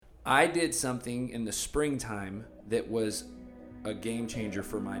I did something in the springtime that was a game changer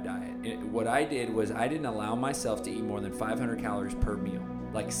for my diet. What I did was I didn't allow myself to eat more than 500 calories per meal,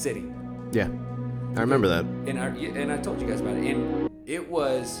 like sitting. Yeah, I remember that. And I told you guys about it. And it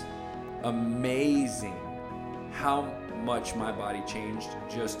was amazing how much my body changed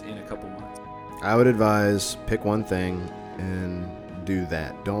just in a couple months. I would advise pick one thing and do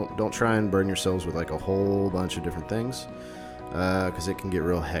that. Don't try and burn yourselves with like a whole bunch of different things, because it can get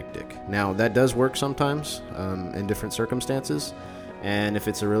real hectic. Now that does work sometimes in different circumstances, and if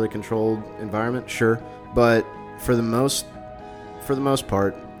it's a really controlled environment, sure. But for the most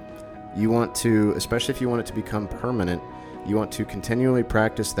part, you want to, especially if you want it to become permanent, you want to continually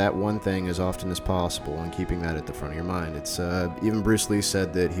practice that one thing as often as possible and keeping that at the front of your mind. It's even Bruce Lee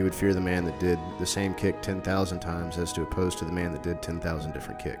said that he would fear the man that did the same kick 10,000 times as to opposed to the man that did 10,000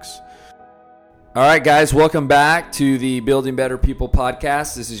 different kicks. All right, guys, welcome back to the Building Better People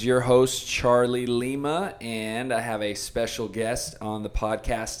podcast. This is your host, Charlie Lima, and I have a special guest on the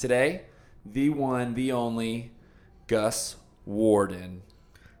podcast today, the one, the only, Gus Warden.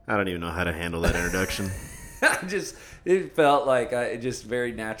 I don't even know how to handle that introduction. It felt like just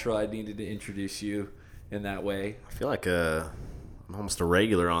very natural. I needed to introduce you in that way. I feel like I'm almost a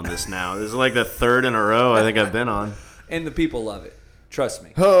regular on this now. This is like the third in a row I think I've been on. And the people love it. Trust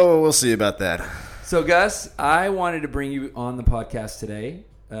me. Oh, we'll see about that. So, Gus, I wanted to bring you on the podcast today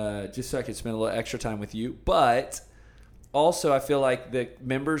just so I could spend a little extra time with you. But also, I feel like the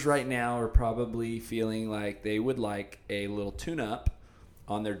members right now are probably feeling like they would like a little tune-up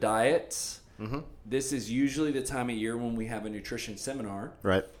on their diets. Mm-hmm. This is usually the time of year when we have a nutrition seminar.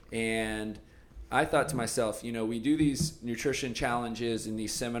 Right. And I thought to myself, we do these nutrition challenges and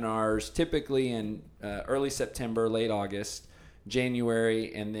these seminars typically in early September, late August,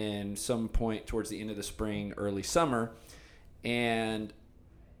 January, and then some point towards the end of the spring, early summer. And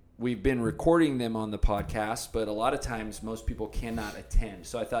we've been recording them on the podcast, but a lot of times most people cannot attend.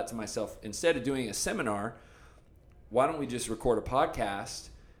 So I thought to myself, instead of doing a seminar, why don't we just record a podcast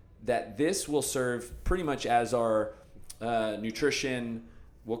that this will serve pretty much as our nutrition,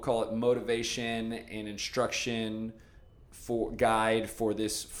 we'll call it motivation and instruction for guide for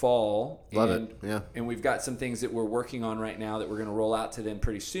this fall. Love it. Yeah. And we've got some things that we're working on right now that we're going to roll out to them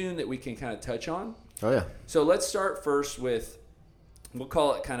pretty soon that we can kind of touch on. Oh, yeah. So let's start first with, we'll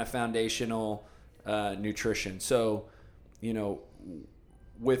call it kind of foundational nutrition. So,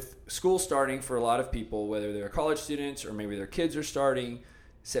 with school starting for a lot of people, whether they're college students or maybe their kids are starting,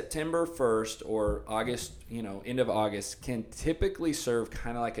 September 1st or August, end of August can typically serve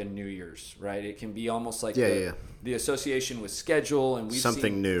kind of like a New Year's, right? It can be almost like the association with schedule. And we've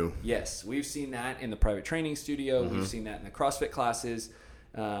something new. Yes, we've seen that in the private training studio. Mm-hmm. We've seen that in the CrossFit classes.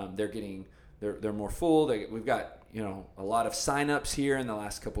 They're more full. We've got, a lot of signups here in the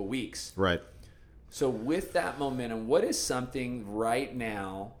last couple of weeks. Right. So with that momentum, what is something right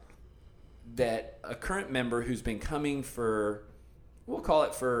now that a current member who's been coming for, we'll call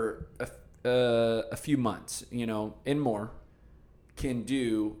it for a few months, and more, can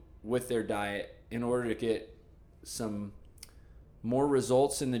do with their diet in order to get some more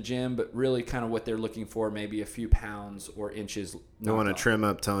results in the gym, but really kind of what they're looking for, maybe a few pounds or inches. They want to trim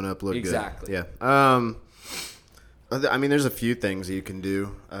up, tone up, look exactly. good. Yeah. There's a few things that you can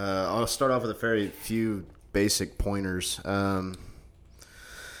do. I'll start off with a very few basic pointers.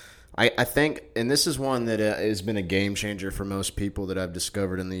 I think, and this is one that has been a game changer for most people that I've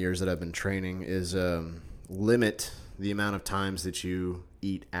discovered in the years that I've been training, is limit the amount of times that you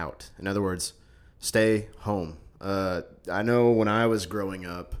eat out. In other words, stay home. I know when I was growing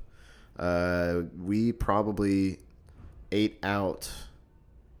up, we probably ate out.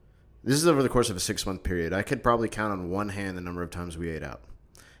 This is over the course of a 6-month period. I could probably count on one hand the number of times we ate out.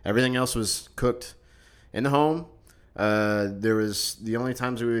 Everything else was cooked in the home. There was the only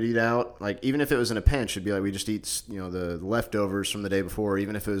times we would eat out, like even if it was in a pinch, it'd be like we just eat, the leftovers from the day before,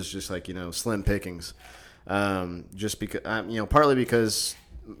 even if it was just like, slim pickings. Just because, partly because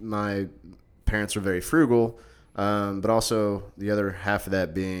my parents were very frugal, but also the other half of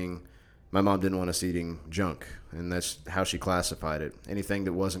that being my mom didn't want us eating junk, and that's how she classified it. Anything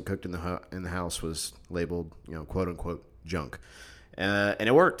that wasn't cooked in the house was labeled, quote unquote, junk. And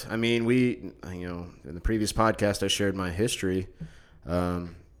it worked. I mean, we, in the previous podcast, I shared my history.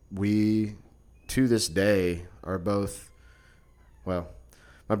 We, to this day, are both, well,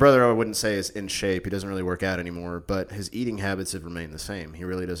 my brother, I wouldn't say is in shape. He doesn't really work out anymore, but his eating habits have remained the same. He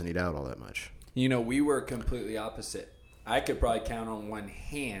really doesn't eat out all that much. We were completely opposite. I could probably count on one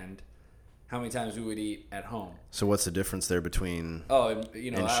hand how many times we would eat at home. So what's the difference there between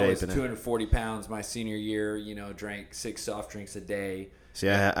in I shape was and 240 pounds my senior year, drank 6 soft drinks a day. See,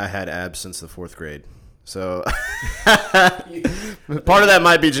 I had abs since the 4th grade. So part of that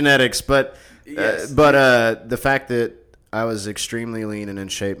might be genetics, but Yes. the fact that I was extremely lean and in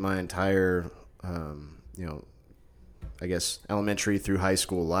shape my entire, I guess elementary through high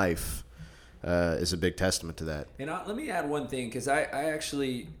school life is a big testament to that. And let me add one thing, because I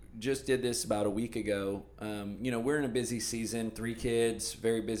actually just did this about a week ago. We're in a busy season, 3 kids,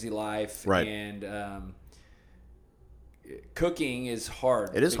 very busy life. Right. And cooking is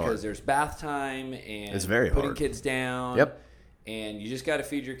hard. It is because hard. there's bath time and It's very putting hard. kids down. Yep. And you just got to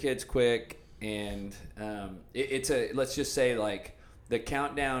feed your kids quick. And let's just say like the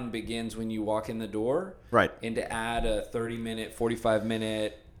countdown begins when you walk in the door. Right. And to add a 30-minute,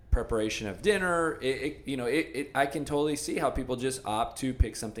 45-minute preparation of dinner, I can totally see how people just opt to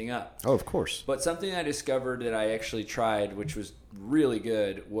pick something up. Oh, of course. But something I discovered that I actually tried, which was really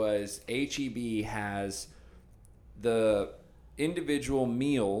good, was HEB has the individual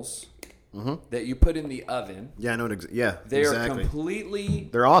meals that you put in the oven. Yeah, I know. They are exactly. completely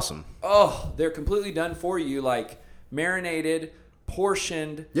They're awesome. they're completely done for you, like marinated,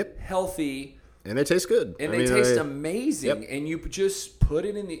 portioned, Yep. healthy. And they taste good. And they taste they- amazing. Yep. And you just put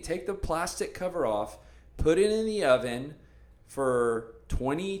it take the plastic cover off, put it in the oven for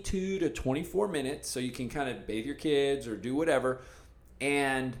 22 to 24 minutes so you can kind of bathe your kids or do whatever,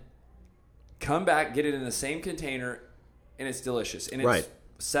 and come back, get it in the same container, and it's delicious. And it's Right.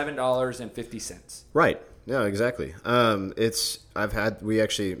 $7.50. Right. Yeah, exactly.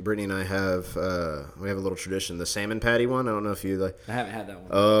 Brittany and I have we have a little tradition, the salmon patty one. I don't know if you like. I haven't had that one.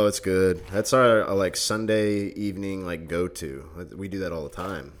 Oh, it's good. That's our like Sunday evening like go to. We do that all the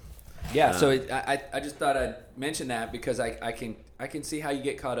time. Yeah, so I just thought I'd mention that because I can see how you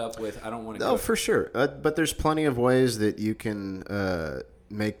get caught up with I don't want to Oh, go. for sure. But there's plenty of ways that you can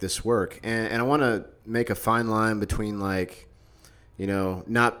make this work, and I want to make a fine line between like,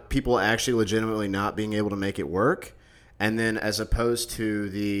 not people actually legitimately not being able to make it work, and then as opposed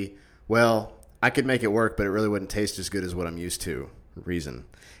to I could make it work, but it really wouldn't taste as good as what I'm used to reason.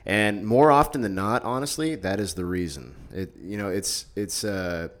 And more often than not, honestly, that is the reason. It's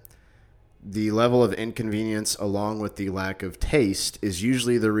the level of inconvenience along with the lack of taste is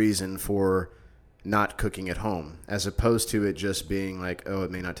usually the reason for not cooking at home, as opposed to it just being like, oh, it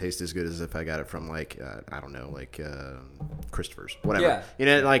may not taste as good as if I got it from like, I don't know, like Christopher's, whatever.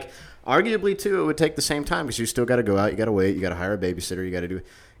 Yeah. Like arguably too, it would take the same time because you still got to go out, you got to wait, you got to hire a babysitter, you got to do,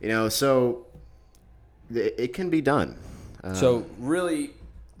 so it can be done. So really,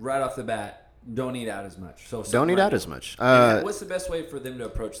 right off the bat, don't eat out as much. So Don't eat out as much. And what's the best way for them to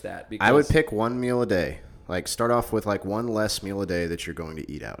approach that? Because I would pick one meal a day. Like start off with like one less meal a day that you're going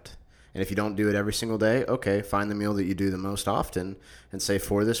to eat out. And if you don't do it every single day, okay, find the meal that you do the most often and say,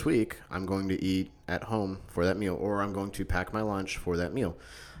 for this week, I'm going to eat at home for that meal, or I'm going to pack my lunch for that meal.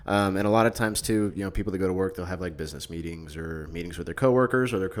 And a lot of times too, people that go to work, they'll have like business meetings or meetings with their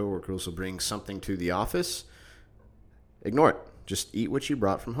coworkers, or their coworkers will bring something to the office. Ignore it. Just eat what you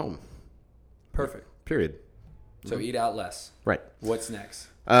brought from home. perfect. Period. So eat out less. Right. What's next?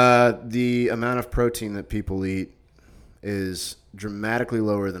 The amount of protein that people eat is dramatically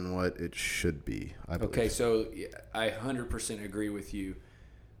lower than what it should be, I believe. Okay, so I 100% agree with you.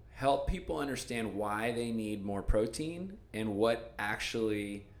 Help people understand why they need more protein and what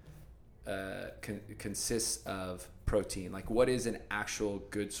actually consists of protein. Like, what is an actual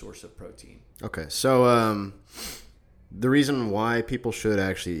good source of protein? Okay, so the reason why people should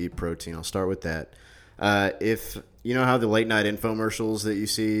actually eat protein, I'll start with that. If you know how the late night infomercials that you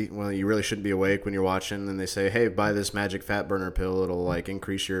see, well, you really shouldn't be awake when you're watching, and they say, hey, buy this magic fat burner pill. It'll like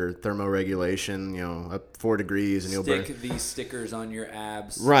increase your thermoregulation, up 4 degrees, and you'll burn. Stick these stickers on your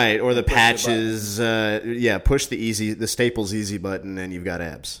abs. Right, or the Push the patches. Push the Staples easy button, and you've got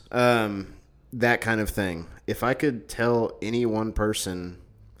abs. That kind of thing. If I could tell any one person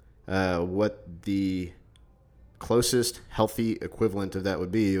what the closest healthy equivalent of that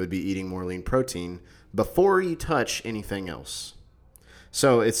would be, it would be eating more lean protein before you touch anything else.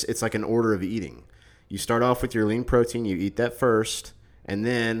 So it's like an order of eating. You start off with your lean protein, you eat that first, and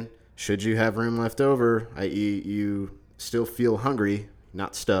then should you have room left over, i.e. you still feel hungry,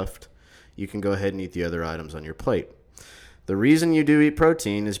 not stuffed, you can go ahead and eat the other items on your plate. The reason you do eat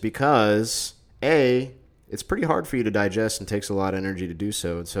protein is because, A, it's pretty hard for you to digest and takes a lot of energy to do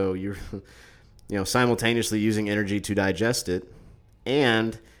so. And so you're simultaneously using energy to digest it,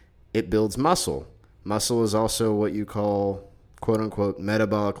 and it builds muscle. Muscle is also what you call, quote unquote,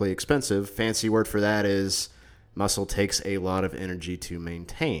 metabolically expensive. Fancy word for that is muscle takes a lot of energy to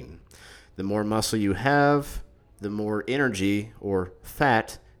maintain. The more muscle you have, the more energy or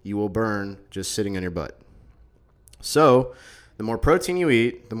fat you will burn just sitting on your butt. So the more protein you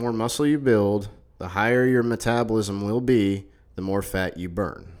eat, the more muscle you build, the higher your metabolism will be, the more fat you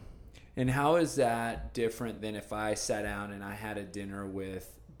burn. And how is that different than if I sat down and I had a dinner with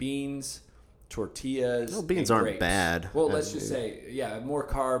beans, tortillas, Well, beans and aren't grapes? bad. Well, let's just say, a more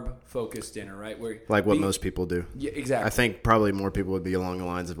carb-focused dinner, right? Where like what most people do. Yeah, exactly. I think probably more people would be along the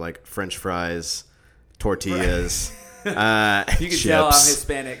lines of like French fries, tortillas, you can chips. tell I'm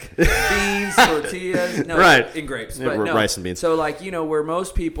Hispanic. Beans, tortillas, no, Right. and grapes. Yeah, But no. rice and beans. So, like, where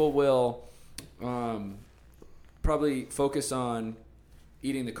most people will probably focus on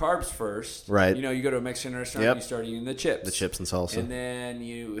eating the carbs first. Right. You go to a Mexican restaurant, Yep. you start eating the chips. The chips and salsa. And then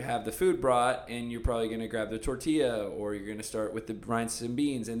you have the food brought, and you're probably going to grab the tortilla, or you're going to start with the rice and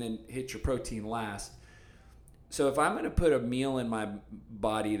beans, and then hit your protein last. So if I'm going to put a meal in my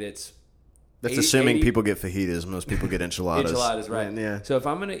body that's assuming 80 people get fajitas. Most people get enchiladas. Enchiladas, right. Yeah. So if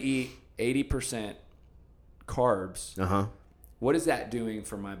I'm going to eat 80% carbs, what is that doing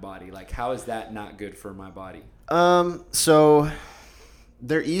for my body? Like, how is that not good for my body? So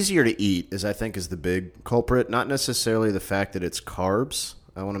they're easier to eat, I think is the big culprit. Not necessarily the fact that it's carbs.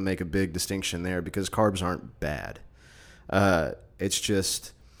 I want to make a big distinction there because carbs aren't bad. It's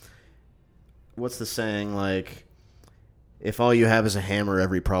just, what's the saying? Like, if all you have is a hammer,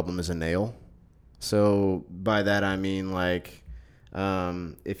 every problem is a nail. So by that I mean, like,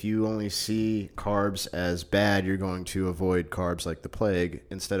 if you only see carbs as bad, you're going to avoid carbs like the plague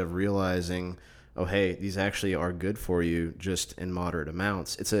instead of realizing, oh, hey, these actually are good for you, just in moderate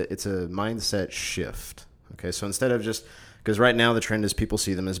amounts. It's a mindset shift. Okay, so instead of just, because right now the trend is people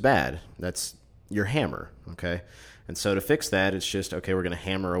see them as bad. That's your hammer. Okay, and so to fix that, it's just, okay, we're going to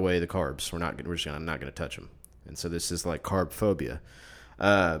hammer away the carbs. I'm not going to touch them. And so this is like carb phobia.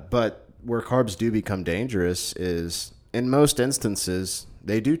 But where carbs do become dangerous is, in most instances,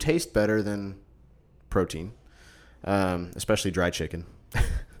 they do taste better than protein, especially dry chicken.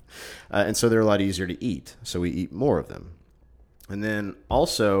 And so they're a lot easier to eat. So we eat more of them. And then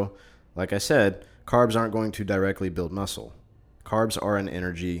also, like I said, carbs aren't going to directly build muscle. Carbs are an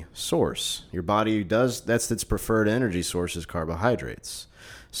energy source. Your body that's its preferred energy source is carbohydrates.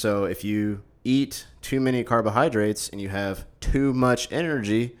 So if you eat too many carbohydrates and you have too much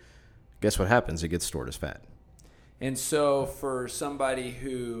energy, guess what happens? It gets stored as fat. And so for somebody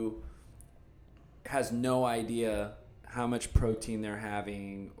who has no idea how much protein they're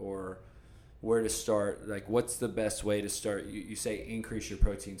having or where to start, like, what's the best way to start? You say increase your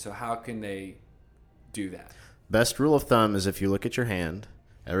protein. So how can they do that? Best rule of thumb is if you look at your hand,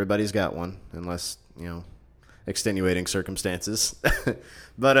 everybody's got one, unless, extenuating circumstances.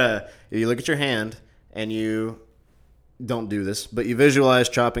 But if you look at your hand and you don't do this, but you visualize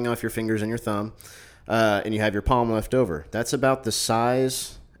chopping off your fingers and your thumb, and you have your palm left over. That's about the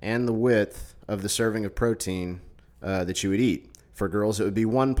size and the width of the serving of protein that you would eat. For girls, it would be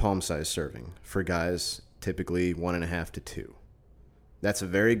 1 palm-sized serving. For guys, typically 1.5 to 2. That's a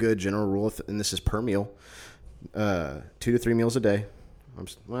very good general rule, and this is per meal. 2 to 3 meals a day.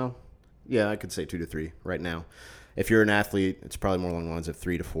 I could say 2 to 3 right now. If you're an athlete, it's probably more along the lines of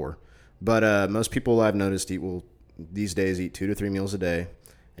 3 to 4. But most people I've noticed these days eat 2 to 3 meals a day,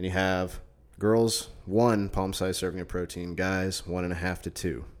 and you have girls 1 palm-sized serving of protein, guys 1.5 to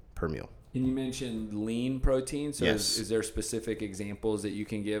 2 per meal. And you mentioned lean protein. So yes. Is there specific examples that you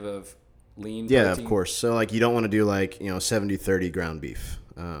can give of lean protein? Yeah, of course. So like you don't want to do 70-30 ground beef.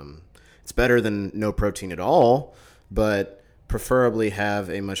 It's better than no protein at all, but preferably have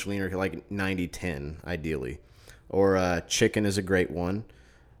a much leaner, like 90-10 ideally. Or chicken is a great one.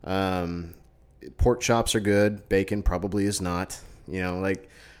 Pork chops are good. Bacon probably is not.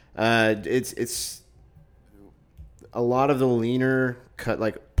 It's a lot of the leaner cut,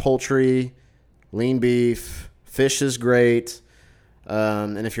 like poultry, lean beef, fish is great.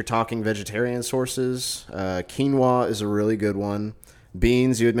 And if you're talking vegetarian sources, quinoa is a really good one.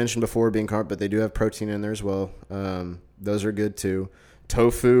 Beans, you had mentioned before being carb, but they do have protein in there as well. Those are good too.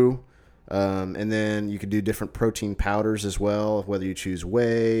 Tofu. And then you could do different protein powders as well, whether you choose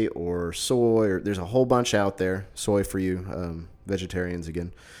whey or soy, or there's a whole bunch out there. Soy for you, vegetarians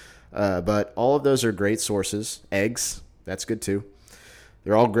again. But all of those are great sources. Eggs, that's good too.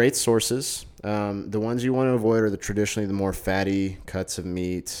 They're all great sources. The ones you want to avoid are traditionally the more fatty cuts of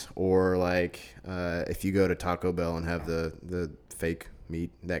meat, or like if you go to Taco Bell and have the fake meat,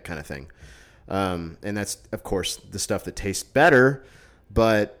 that kind of thing. And that's, of course, the stuff that tastes better,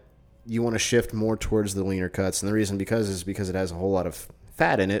 but you want to shift more towards the leaner cuts. And the reason is because it has a whole lot of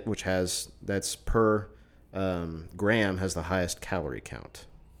fat in it, that's per gram has the highest calorie count.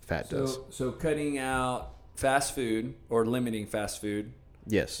 Fat does. So cutting out fast food or limiting fast food.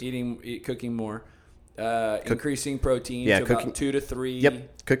 Yes. Cooking more. Increasing protein Yeah, to cooking- about 2 to 3.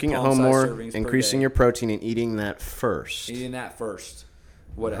 Yep, cooking at home palm-sized more, servings per increasing day. your protein, and eating that first. Eating that first.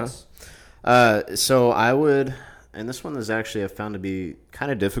 What else? So I would, and this one is actually I've found to be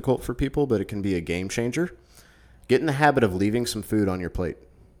kind of difficult for people, but it can be a game changer. Get in the habit of leaving some food on your plate.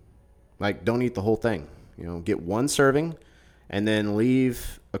 Like, don't eat the whole thing. You know, get one serving, and then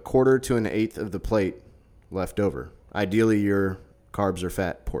leave a quarter to an eighth of the plate left over. Ideally, your carbs or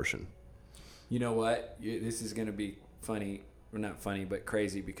fat portion. You know what? This is going to be funny. Well, not funny, but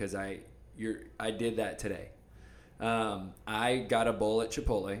crazy because I did that today. I got a bowl at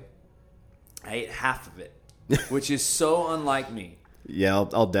Chipotle. I ate half of it, which is so unlike me. Yeah,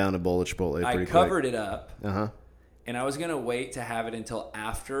 I'll down a bowl of Chipotle pretty I quick. covered it up, Uh-huh. and I was going to wait to have it until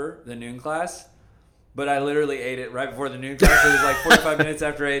after the noon class, but I literally ate it right before the noon class. It was like 45 minutes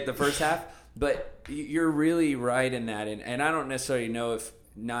after I ate the first half. But you're really right in that. And I don't necessarily know if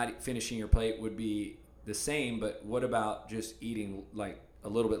not finishing your plate would be the same, but what about just eating like a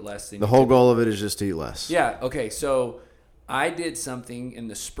little bit less than The you whole typically- goal of it is just to eat less. Yeah, okay. So I did something in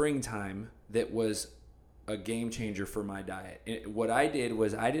the springtime that was a game changer for my diet. What I did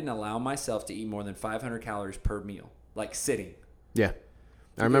was I didn't allow myself to eat more than 500 calories per meal, like sitting. Yeah.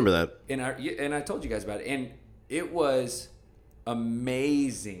 I remember that. And I told you guys about it. And it was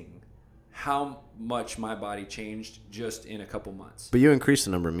amazing how much my body changed just in a couple months. But you increased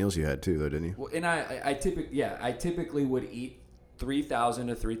the number of meals you had too, though, didn't you? Well, and I typically would eat 3,000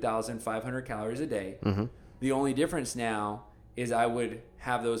 to 3,500 calories a day. Mm-hmm. The only difference now is I would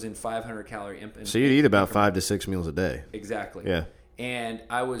have those in 500 calorie So you'd eat about 5 to 6 meals a day. Exactly. Yeah. And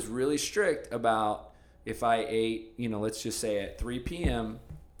I was really strict about if I ate, let's just say at 3 p.m.,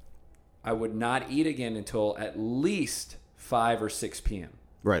 I would not eat again until at least 5 or 6 p.m.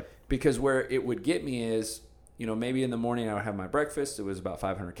 Right. Because where it would get me is, maybe in the morning I would have my breakfast. It was about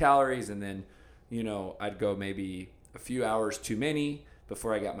 500 calories. And then, I'd go maybe a few hours too many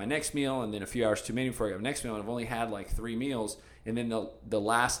before I got my next meal. And then a few hours too many before I got my next meal. And I've only had like 3 meals. And then the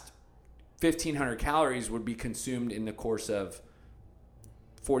last 1,500 calories would be consumed in the course of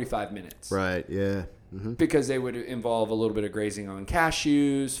 45 minutes. Right. Yeah. Mm-hmm. Because they would involve a little bit of grazing on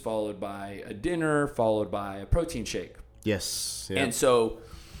cashews, followed by a dinner, followed by a protein shake. Yes. Yeah. And so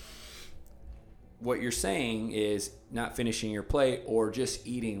what you're saying is not finishing your plate or just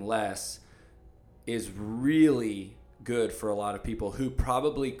eating less is really good for a lot of people who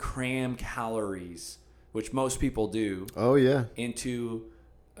probably cram calories, which most people do, Oh, yeah. into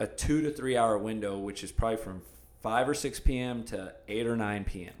a 2 to 3 hour window, which is probably from 5 or 6 p.m. to 8 or 9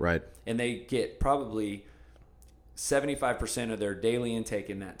 p.m. Right. And they get probably 75% of their daily intake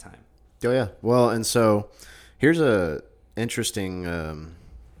in that time. Oh, yeah. Well, and so here's a interesting,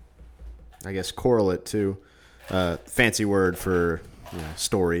 I guess, correlate to fancy word for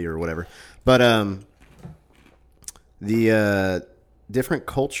story or whatever. But the different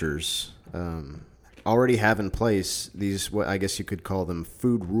cultures already have in place these, what I guess you could call them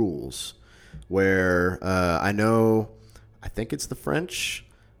food rules, where I think it's the French,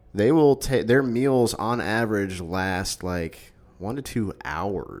 they will take their meals on average last like 1 to 2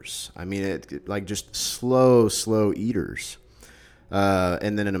 hours. I mean, it like just slow eaters.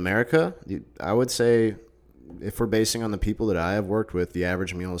 And then in America, I would say if we're basing on the people that I have worked with, the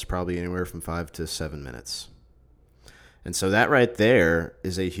average meal is probably anywhere from 5 to 7 minutes. And so that right there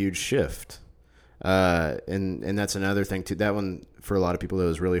is a huge shift. And that's another thing too. That one for a lot of people that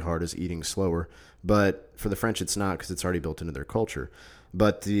was really hard is eating slower. But for the French, it's not because it's already built into their culture.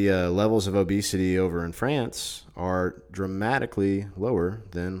 But the levels of obesity over in France are dramatically lower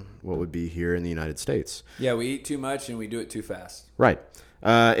than what would be here in the United States. Yeah, we eat too much and we do it too fast. Right.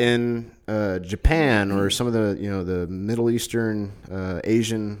 In Japan or some of the Middle Eastern,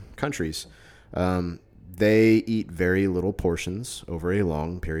 Asian countries, they eat very little portions over a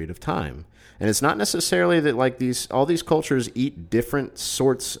long period of time. And it's not necessarily that like all these cultures eat different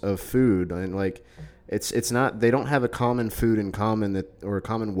sorts of food, and like it's not, they don't have a common food in common or a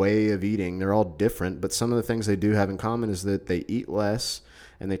common way of eating. They're all different, but some of the things they do have in common is that they eat less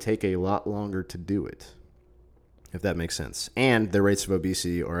and they take a lot longer to do it, if that makes sense. And their rates of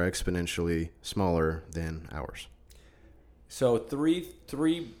obesity are exponentially smaller than ours. So three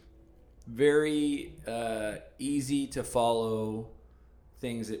very easy to follow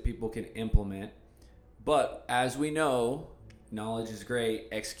things that people can implement. But as we know, knowledge is great.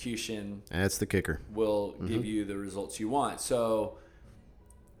 Execution That's the kicker. will give you the results you want. So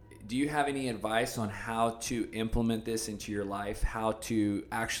do you have any advice on how to implement this into your life, how to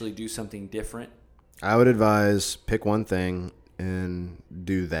actually do something different? I would advise pick one thing and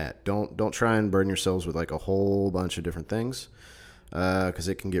do that. Don't try and burden yourselves with like a whole bunch of different things. because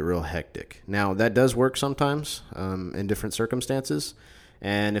it can get real hectic. Now, that does work sometimes in different circumstances,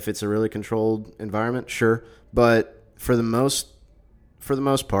 and if it's a really controlled environment, sure. But for the most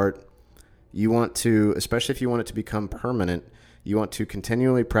part, you want to, especially if you want it to become permanent, you want to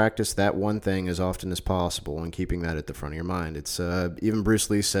continually practice that one thing as often as possible and keeping that at the front of your mind. It's even Bruce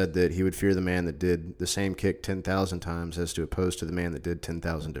Lee said that he would fear the man that did the same kick 10,000 times as to opposed to the man that did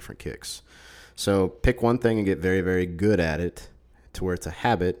 10,000 different kicks. So pick one thing and get very, very good at it to where it's a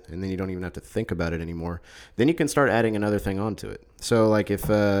habit, and then you don't even have to think about it anymore. Then you can start adding another thing onto it. So like if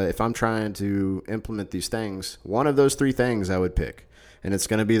I'm trying to implement these things, one of those 3 things I would pick, and it's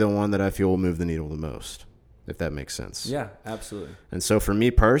going to be the one that I feel will move the needle the most, if that makes sense. Yeah, absolutely. And so for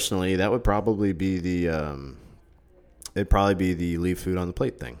me personally, that would probably be the leave food on the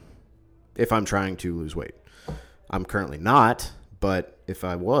plate thing, if I'm trying to lose weight. I'm currently not, but if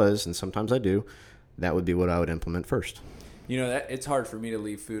I was, and sometimes I do, that would be what I would implement first. You know, that it's hard for me to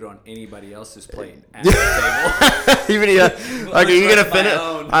leave food on anybody else's plate at the table. Even are you gonna finish?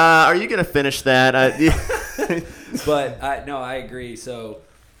 Are you gonna finish that? But I agree. So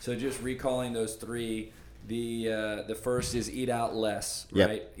just recalling those 3. The first is eat out less,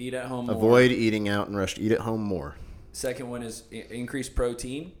 right? Yep. Eat at home more. Avoid eating out and rush. Eat at home more. Second one is increase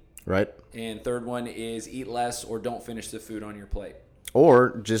protein. Right. And third one is eat less or don't finish the food on your plate.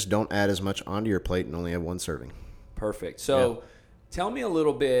 Or just don't add as much onto your plate and only have one serving. Perfect. So tell me a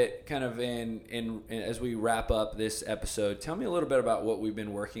little bit, kind of in as we wrap up this episode, tell me a little bit about what we've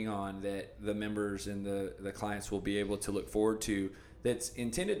been working on that the members and the clients will be able to look forward to that's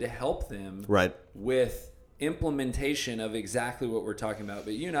intended to help them with implementation of exactly what we're talking about.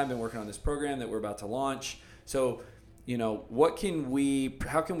 But you and I have been working on this program that we're about to launch. So, you know, how can we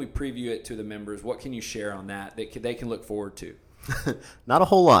preview it to the members? What can you share on that they can look forward to? Not a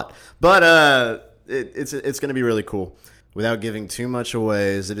whole lot, but it's going to be really cool. Without giving too much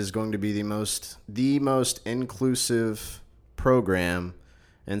away, as it is going to be the most inclusive program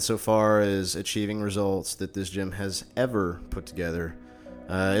insofar as achieving results that this gym has ever put together,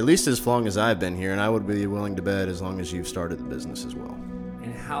 at least as long as I've been here, and I would be willing to bet as long as you've started the business as well.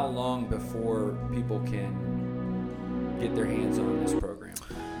 And how long before people can get their hands on this program?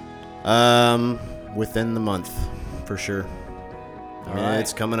 Within the month, for sure. All right.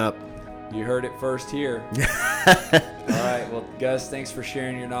 It's coming up. You heard it first here. All right. Well, Gus, thanks for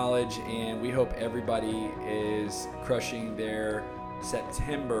sharing your knowledge, and we hope everybody is crushing their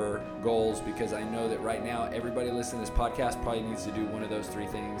September goals, because I know that right now everybody listening to this podcast probably needs to do one of those 3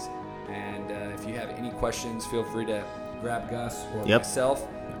 things. And if you have any questions, feel free to grab Gus or myself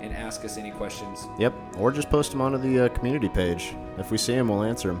and ask us any questions. Yep. Or just post them onto the community page. If we see them, we'll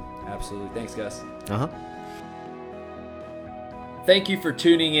answer them. Absolutely. Thanks, Gus. Thank you for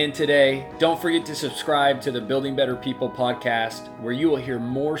tuning in today. Don't forget to subscribe to the Building Better People podcast, where you will hear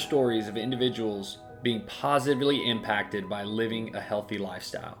more stories of individuals being positively impacted by living a healthy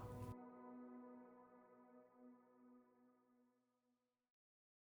lifestyle.